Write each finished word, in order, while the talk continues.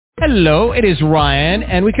Hello, it is Ryan,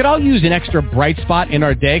 and we could all use an extra bright spot in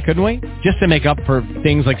our day, couldn't we? Just to make up for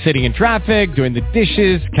things like sitting in traffic, doing the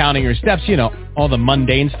dishes, counting your steps, you know, all the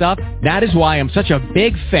mundane stuff. That is why I'm such a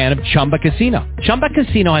big fan of Chumba Casino. Chumba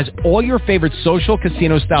Casino has all your favorite social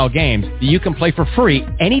casino-style games that you can play for free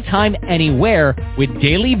anytime, anywhere with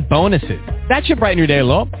daily bonuses. That should brighten your day a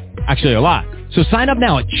little. Actually, a lot. So sign up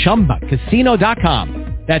now at ChumbaCasino.com.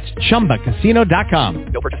 That's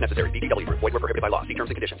ChumbaCasino.com. No purchase necessary. VGW Group. Void where prohibited by law. See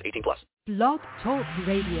terms and conditions. 18+. Blog Talk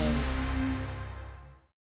Radio.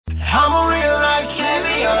 I'm a real life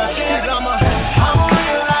champion. I'm a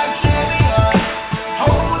real life champion.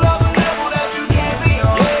 Hold up the level that you can't be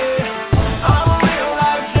on. Yeah. I'm a real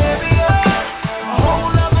life champion.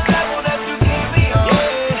 Hold up the level that you can't be on.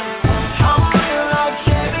 Yeah. I'm a real life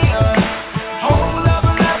champion. Hold up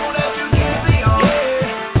the level that you can't be on. Yeah.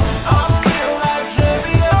 I'm a real life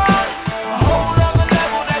champion. Hold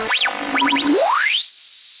up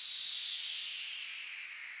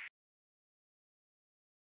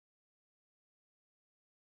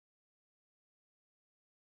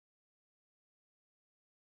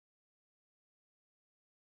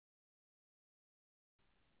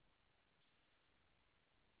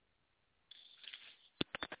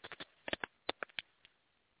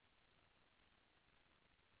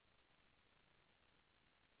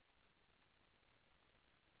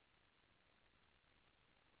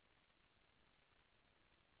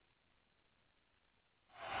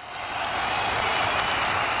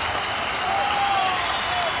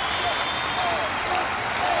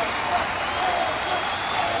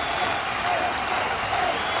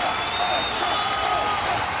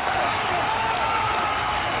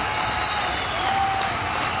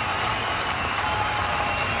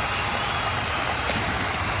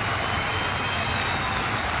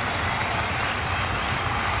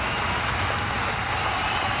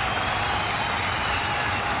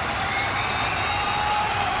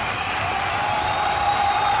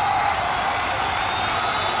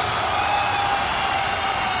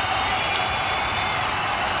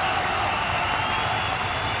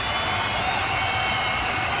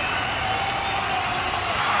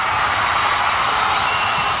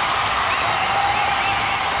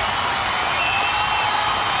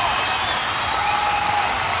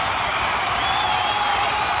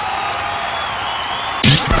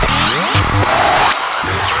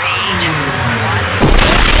the level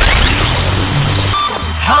that you can't be on.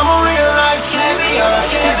 I'm a real life champion.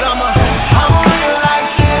 I'm a real life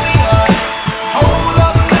champion. Hold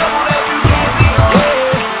up the level that you can't be on.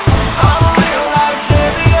 Yeah. I'm a real life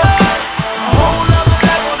champion. Hold up the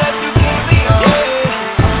level that you can't be on. Yeah.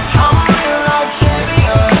 I'm a real life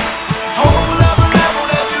champion. Hold up the level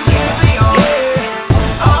that you can't be on.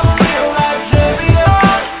 Yeah. I'm a real life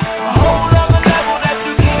champion. Hold up the level that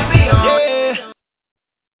you can't be on. Yeah.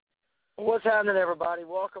 What's happening, everybody?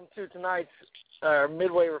 Welcome to tonight's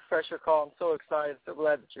Midway Refresher call. I'm so excited, so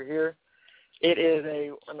glad that you're here. It is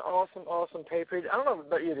an awesome pay period. I don't know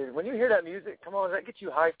about you, dude. When you hear that music, come on, that gets you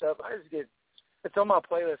hyped up. It's on my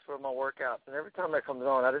playlist for my workouts, and every time that comes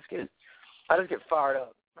on, I just get fired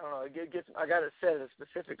up. I don't know, I got it set at a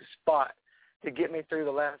specific spot to get me through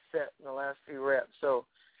the last set and the last few reps. So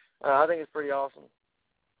I think it's pretty awesome.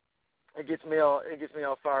 It gets me all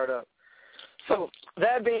fired up. So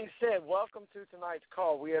that being said, welcome to tonight's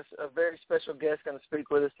call. We have a very special guest going to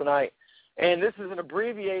speak with us tonight, and this is an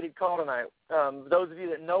abbreviated call tonight. Those of you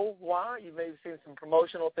that know why, you may have seen some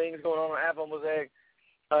promotional things going on Avon Mosaic.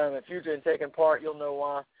 If you've been taking part, you'll know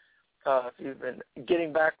why. If you've been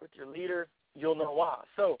getting back with your leader, you'll know why.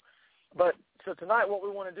 So tonight what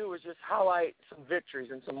we want to do is just highlight some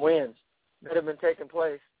victories and some wins that have been taking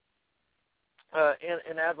place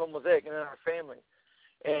in Avon Mosaic and in our family.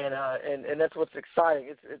 And that's what's exciting.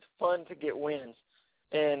 It's fun to get wins,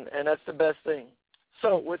 and that's the best thing.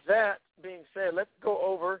 So with that being said, let's go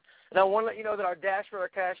over. And I want to let you know that our Dash for Our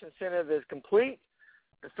Cash incentive is complete.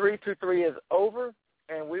 The 3-2-3 is over,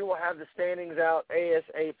 and we will have the standings out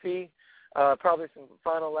ASAP. Probably some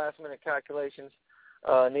final last-minute calculations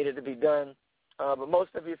needed to be done. But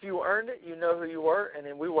most of you, if you earned it, you know who you were, and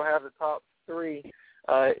then we will have the top three.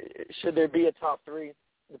 Should there be a top three,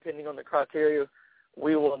 depending on the criteria,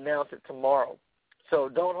 we will announce it tomorrow. So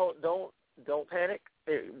don't panic.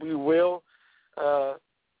 You will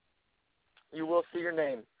see your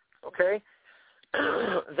name. Okay.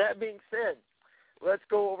 That being said, let's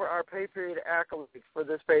go over our pay period accolades for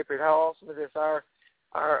this pay period. How awesome is this? Our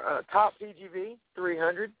top PGV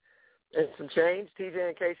 300 and some change. TJ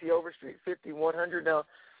and Casey Overstreet 5100. Now,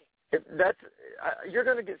 you're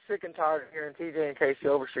going to get sick and tired of hearing TJ and Casey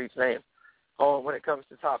Overstreet's name when it comes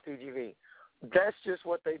to top PGV. That's just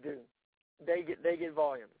what they do. They get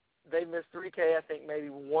volume. they missed 3K, I think, maybe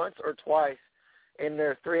once or twice in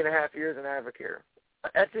their 3.5 years in Advocare.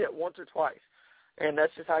 That's it, once or twice. And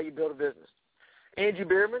that's just how you build a business. Angie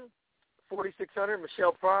Bierman, 4600,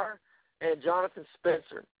 Michelle Pryor, and Jonathan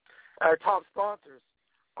Spencer. Our top sponsors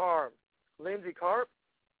are Lindsay Karp,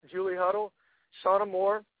 Julie Huddle, Shauna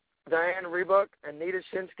Moore, Diane Rebuck, and Nita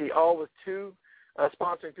Shinsky, all with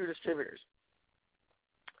sponsoring 2 distributors.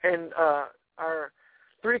 And our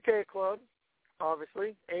 3K club,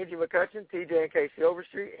 obviously, Angie McCutcheon, TJ and Casey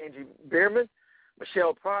Overstreet, Angie Bierman,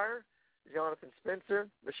 Michelle Pryor, Jonathan Spencer,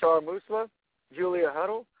 Bashar Musla, Julia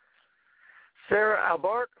Huddle, Sarah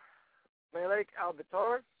Albark, Malek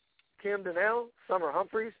Albitar, Kim Donnell, Summer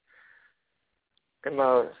Humphreys, and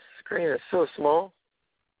my screen is so small.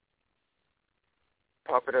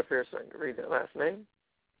 Pop it up here so I can read that last name.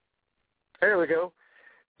 There we go.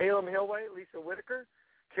 Elam Hillway, Lisa Whitaker,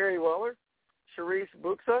 Carrie Weller, Sharice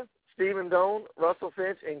Buxa, Stephen Doan, Russell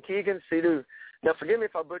Finch, and Keegan Sidhu. Now, forgive me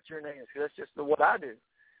if I butcher your names, because that's just what I do.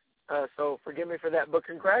 So forgive me for that. But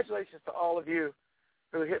congratulations to all of you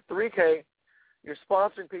who hit 3K. You're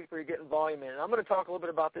sponsoring people. You're getting volume in. And I'm going to talk a little bit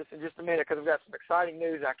about this in just a minute because I've got some exciting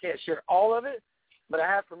news. I can't share all of it, but I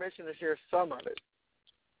have permission to share some of it.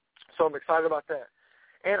 So I'm excited about that.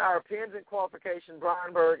 And our pins and qualification,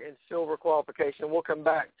 Brian Berg, and silver qualification. We'll come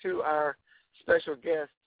back to our special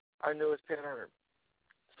guest, our newest pin earner.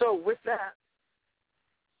 So with that,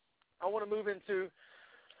 I want to move into,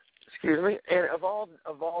 and of all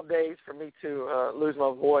days for me to lose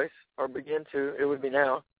my voice or begin to, it would be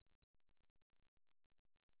now.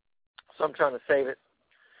 So I'm trying to save it.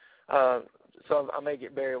 So I may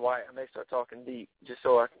get Barry White. I may start talking deep just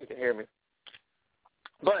so you can hear me.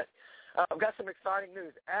 But I've got some exciting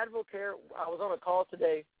news. Advocare, I was on a call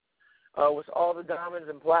today with all the diamonds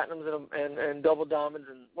and platinums and double diamonds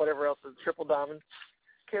and whatever else is triple diamonds.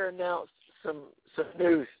 Care announced some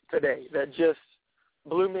news today that just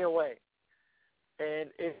blew me away. And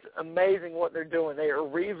it's amazing what they're doing. They are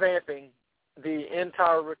revamping the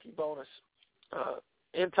entire rookie bonus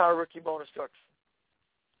structure.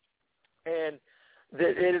 And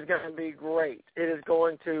it is going to be great. The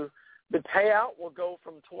payout will go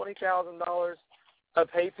from $20,000 a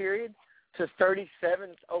pay period to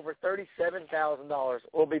over $37,000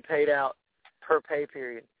 will be paid out per pay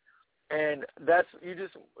period. And you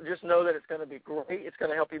just know that it's going to be great. It's going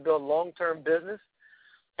to help you build long-term business,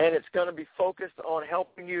 and it's going to be focused on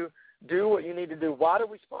helping you do what you need to do. Why do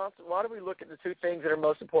we sponsor? Why do we look at the 2 things that are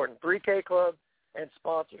most important, 3K Club and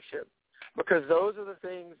sponsorship? Because those are the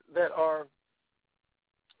things that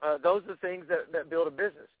build a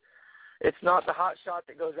business. It's not the hot shot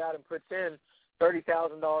that goes out and puts in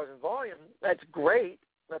 $30,000 in volume. That's great.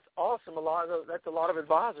 That's awesome. That's a lot of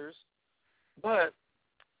advisors, but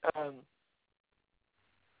that's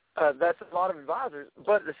a lot of advisors.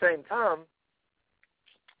 But at the same time,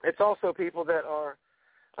 it's also people that are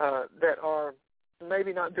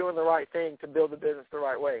maybe not doing the right thing to build the business the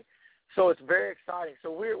right way. So it's very exciting.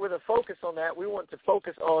 So with a focus on that, we want to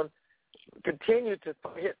focus on continue to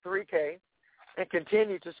hit 3K and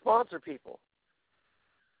continue to sponsor people.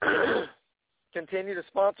 Continue to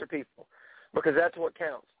sponsor people because that's what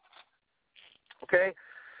counts. Okay?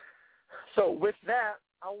 So with that,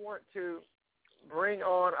 I want to bring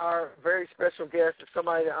on our very special guest,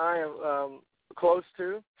 somebody that I am close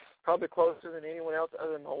to, probably closer than anyone else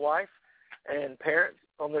other than my wife and parents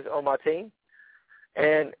on my team.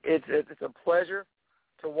 And it's a pleasure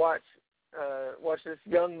to watch this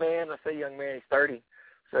young man. I say young man, he's 30,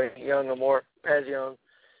 so he's young or more, as young.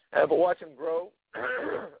 But watch him grow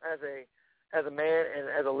as a man and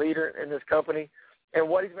as a leader in this company. And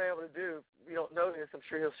what he's been able to do, you don't know this, I'm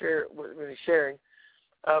sure he'll share it when he's sharing.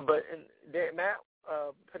 But Matt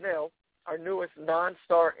Pinnell, our newest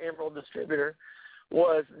non-star Emerald distributor,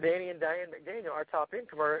 was Danny and Diane McDaniel, our top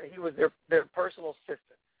incomer. He was their personal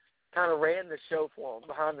assistant, kind of ran the show for them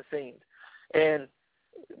behind the scenes, and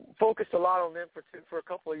focused a lot on them for a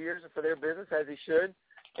couple of years and for their business, as he should.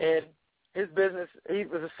 And his business, he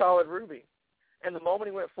was a solid Ruby. And the moment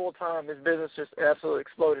he went full-time, his business just absolutely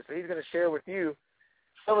exploded. So he's going to share with you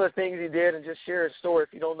some of the things he did and just share his story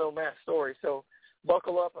if you don't know Matt's story. So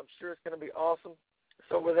buckle up. I'm sure it's going to be awesome.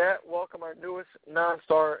 So with that, welcome our newest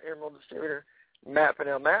non-star Emerald distributor, Matt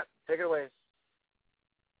Pinnell. Matt, take it away.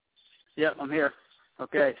 Yep, I'm here.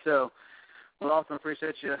 Okay, so awesome.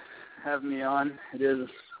 Appreciate you having me on. It is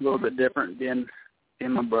a little bit different being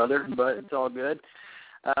my brother, but it's all good.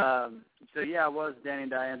 I was Danny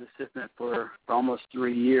and Diane's assistant for almost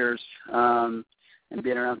 3 years, and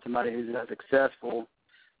being around somebody who's that successful,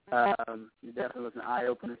 it definitely was an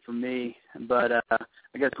eye-opener for me. But I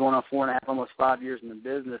guess going on 4.5, almost 5 years in the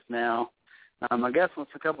business now, I guess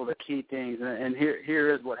what's a couple of the key things, and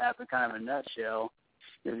here is what happened kind of in a nutshell,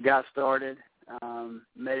 is got started,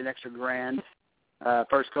 made an extra $1,000,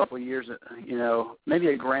 first couple of years, maybe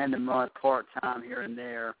 $1,000 a month part-time here and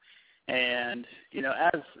there. And,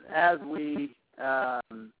 as we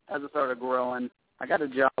started growing, I got a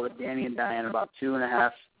job with Danny and Diane about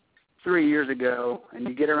 2.5, 3 years ago, and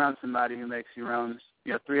you get around somebody who makes you around,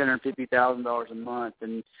 $350,000 a month,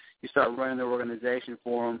 and you start running the organization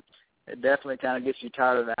for them, it definitely kind of gets you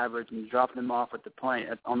tired of the average and dropping them off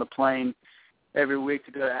on the plane every week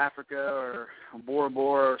to go to Africa or Bora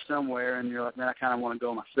Bora or somewhere, and you're like, man, I kind of want to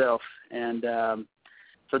go myself. And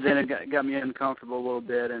so then it got me uncomfortable a little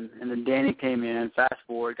bit, and then Danny came in, fast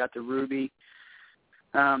forward, got to Ruby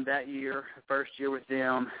that year, first year with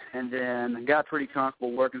them, and then got pretty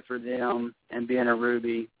comfortable working for them and being a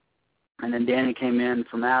Ruby. And then Danny came in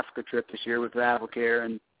from Africa trip this year with AppleCare,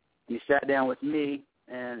 and he sat down with me,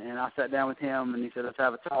 and I sat down with him, and he said, let's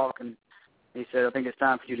have a talk. And he said, I think it's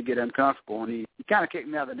time for you to get uncomfortable. And he kind of kicked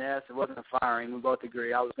me out of the nest. It wasn't a firing. We both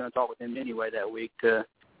agreed. I was going to talk with him anyway that week. It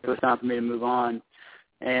was time for me to move on.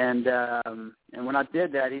 And when I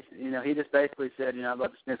did that, he just basically said, I'd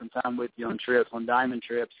love to spend some time with you on trips, on diamond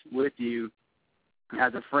trips with you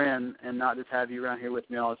as a friend, and not just have you around here with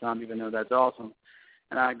me all the time, even though that's awesome.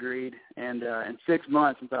 And I agreed. And in 6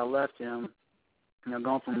 months since I left him,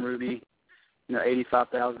 gone from Ruby,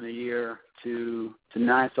 $85,000 a year to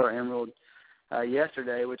 9-star Emerald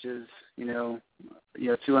yesterday, which is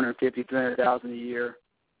 $250,000-$300,000 a year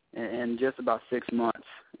in just about 6 months.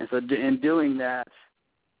 And so in doing that,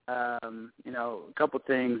 a couple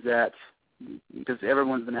things that, because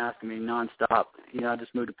everyone's been asking me nonstop. I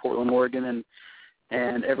just moved to Portland, Oregon,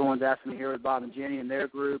 and everyone's asking me here with Bob and Jenny and their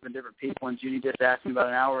group and different people. And Judy just asked me about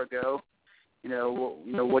an hour ago,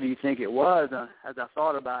 what do you think it was? As I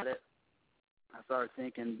thought about it, I started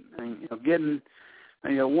thinking, getting,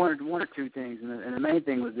 one or two things, and the main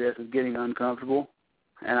thing was this: is getting uncomfortable.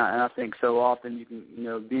 And I think so often you can,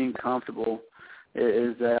 being comfortable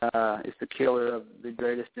is the killer of the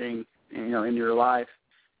greatest thing, in your life.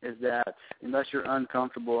 Is that unless you're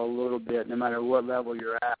uncomfortable a little bit, no matter what level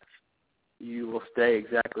you're at, you will stay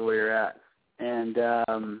exactly where you're at. And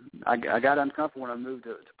I got uncomfortable when I moved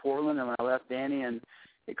to Portland and when I left Danny, and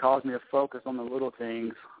it caused me to focus on the little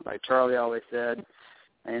things, like Charlie always said.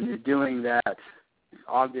 And in doing that,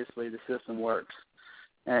 obviously the system works.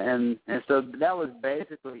 And so that was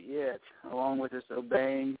basically it, along with just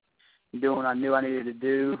obeying, doing what I knew I needed to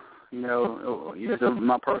do, so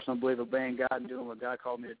my personal belief, obeying God and doing what God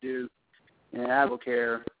called me to do. And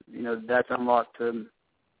AppleCare, that's unlocked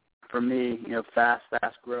for me, fast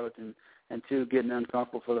growth, and two, getting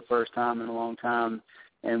uncomfortable for the first time in a long time.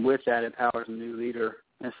 And with that, empowers a new leader.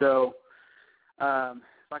 And so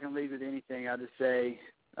if I can leave with anything, I'll just say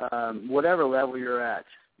whatever level you're at,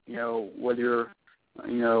 whether you're,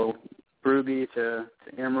 Ruby to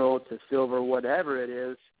Emerald to Silver, whatever it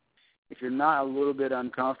is, if you're not a little bit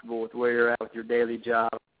uncomfortable with where you're at with your daily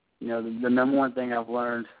job, the number one thing I've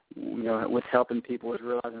learned, with helping people is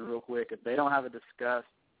realizing real quick, if they don't have a disgust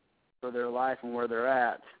for their life and where they're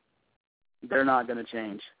at, they're not going to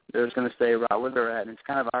change. They're just going to stay right where they're at. And it's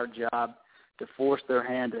kind of our job to force their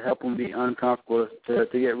hand to help them be uncomfortable, to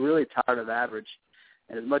get really tired of average.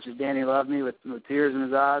 And as much as Danny loved me with tears in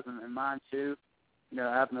his eyes, and mine too,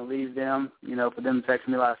 having to leave them, for them to text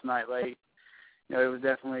me last night late, it was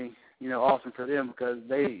definitely, awesome for them because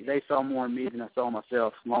they saw more in me than I saw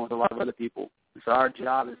myself, along with a lot of other people. So our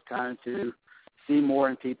job is kind of to see more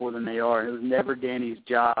in people than they are. And it was never Danny's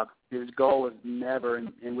job. His goal was never,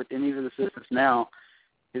 and with any of the assistants now,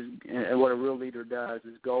 and what a real leader does,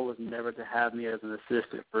 his goal was never to have me as an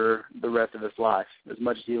assistant for the rest of his life. As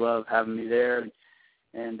much as he loved having me there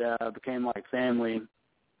and became like family,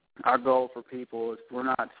 our goal for people is we're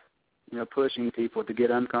not, pushing people to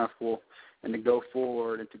get uncomfortable and to go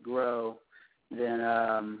forward and to grow, then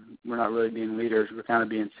we're not really being leaders. We're kind of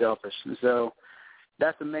being selfish. And so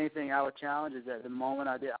that's the main thing I would challenge is at the moment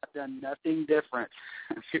I've done nothing different.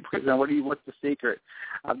 People say, what's the secret?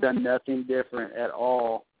 I've done nothing different at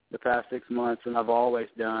all the past 6 months than I've always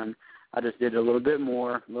done. I just did a little bit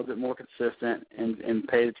more consistent and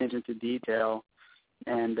paid attention to detail.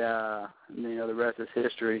 And, the rest is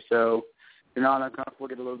history. So if you're not uncomfortable,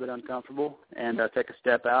 get a little bit uncomfortable and take a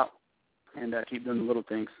step out and keep doing the little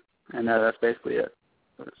things. And that's basically it.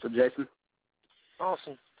 So, Jason?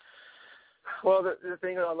 Awesome. Well, the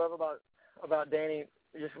thing that I love about Danny,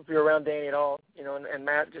 just if you're around Danny at all, and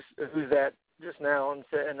Matt, just who's that just now,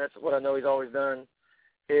 and that's what I know he's always done,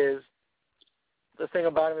 is the thing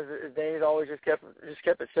about him is Danny's always just kept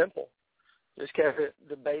it simple, just kept it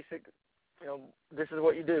the basic. This is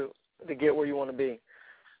what you do. to get where you want to be.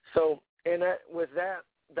 So,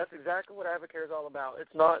 that's exactly what Advocare is all about.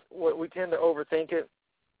 It's not what we tend to overthink it.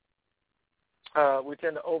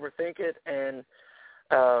 And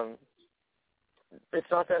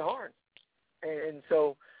it's not that hard. And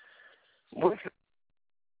so, sorry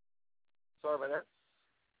about that.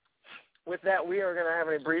 With that, we are going to have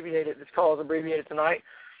this call is abbreviated tonight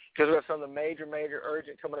because we have something major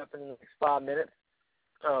urgent coming up in the next 5 minutes.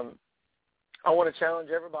 I want to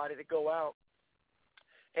challenge everybody to go out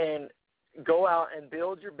and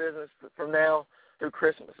build your business from now through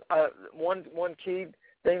Christmas. One key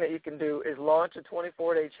thing that you can do is launch a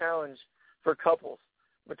 24-day challenge for couples.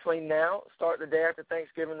 Between now, start the day after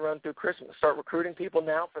Thanksgiving, run through Christmas. Start recruiting people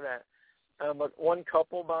now for that. But one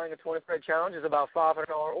couple buying a 24-day challenge is about $500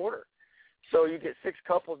 order. So you get 6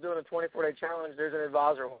 couples doing a 24-day challenge, there's an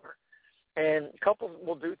advisor order. And couples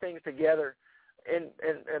will do things together and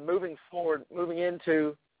moving forward, moving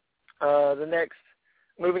into the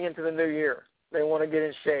new year. They want to get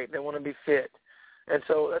in shape. They want to be fit. And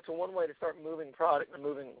so that's one way to start moving product and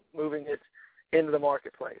moving it into the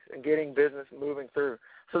marketplace and getting business moving through.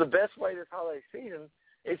 So the best way this holiday season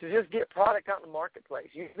is to just get product out in the marketplace.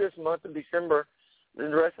 Use this month of December,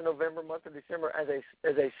 the rest of November, month of December, as a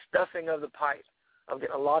stuffing of the pipe of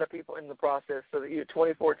getting a lot of people in the process so that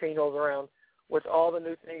 2014 rolls around with all the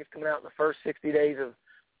new things coming out in the first 60 days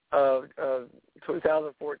of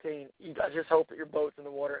 2014. I just hope that your boat's in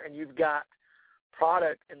the water and you've got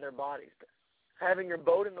product in their bodies. Having your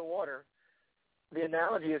boat in the water, the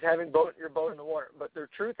analogy is having your boat in the water, but the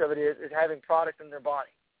truth of it is having product in their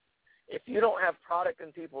body. If you don't have product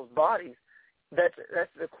in people's bodies, that's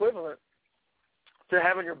the equivalent to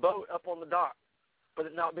having your boat up on the dock, but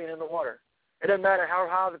it not being in the water. It doesn't matter how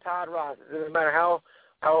high the tide rises. It doesn't matter how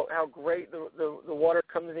great the water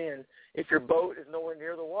comes in. If your boat is nowhere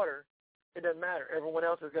near the water, it doesn't matter. Everyone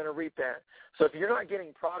else is going to reap that. So if you're not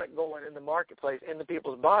getting product going in the marketplace, into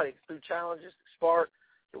people's bodies, through challenges, spark,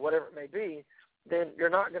 or whatever it may be, then you're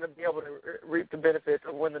not going to be able to reap the benefits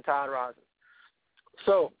of when the tide rises.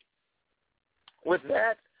 So with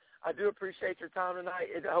that, I do appreciate your time tonight.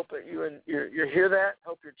 I hope that you hear that. I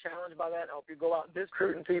hope you're challenged by that. I hope you go out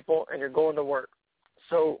recruiting people and you're going to work.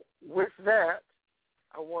 So with that,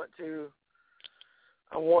 I want to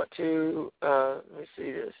let me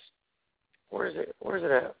see this. Where is it? Where's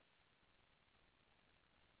it at?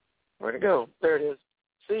 Where'd it go? There it is.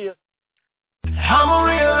 See ya. I'm a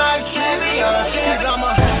real life champion. I'm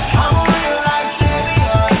a real life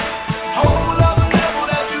champion. Hold up the level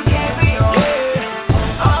that you can't be on.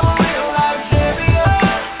 Yeah. I'm a real life champion.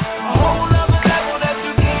 Hold up the level that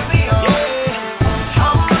you can't be on. Yeah.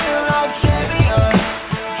 I'm a real life champion.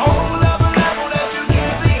 Hold up the level that you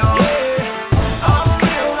can't be on. Yeah. I'm a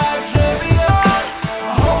real life champion.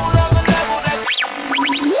 Hold up the level that you can't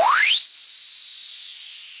be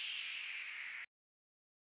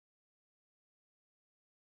on.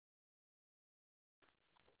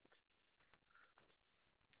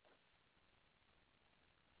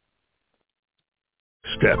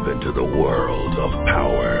 Step into the world of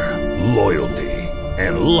power, loyalty,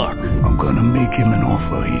 and luck. I'm gonna make him an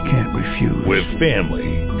offer he can't refuse. With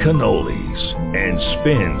family, cannolis, and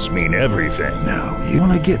spins mean everything. Now, you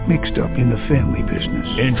wanna get mixed up in the family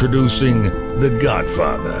business. Introducing The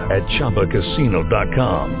Godfather at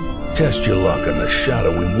ChumbaCasino.com. Test your luck in the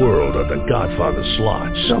shadowy world of The Godfather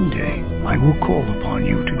slot. Someday, I will call upon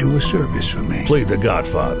you to do a service for me. Play The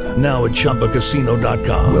Godfather now at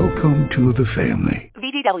ChumbaCasino.com. Welcome to the family.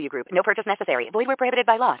 VGW Group. No purchase necessary. Void where prohibited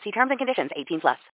by law. See terms and conditions. 18+.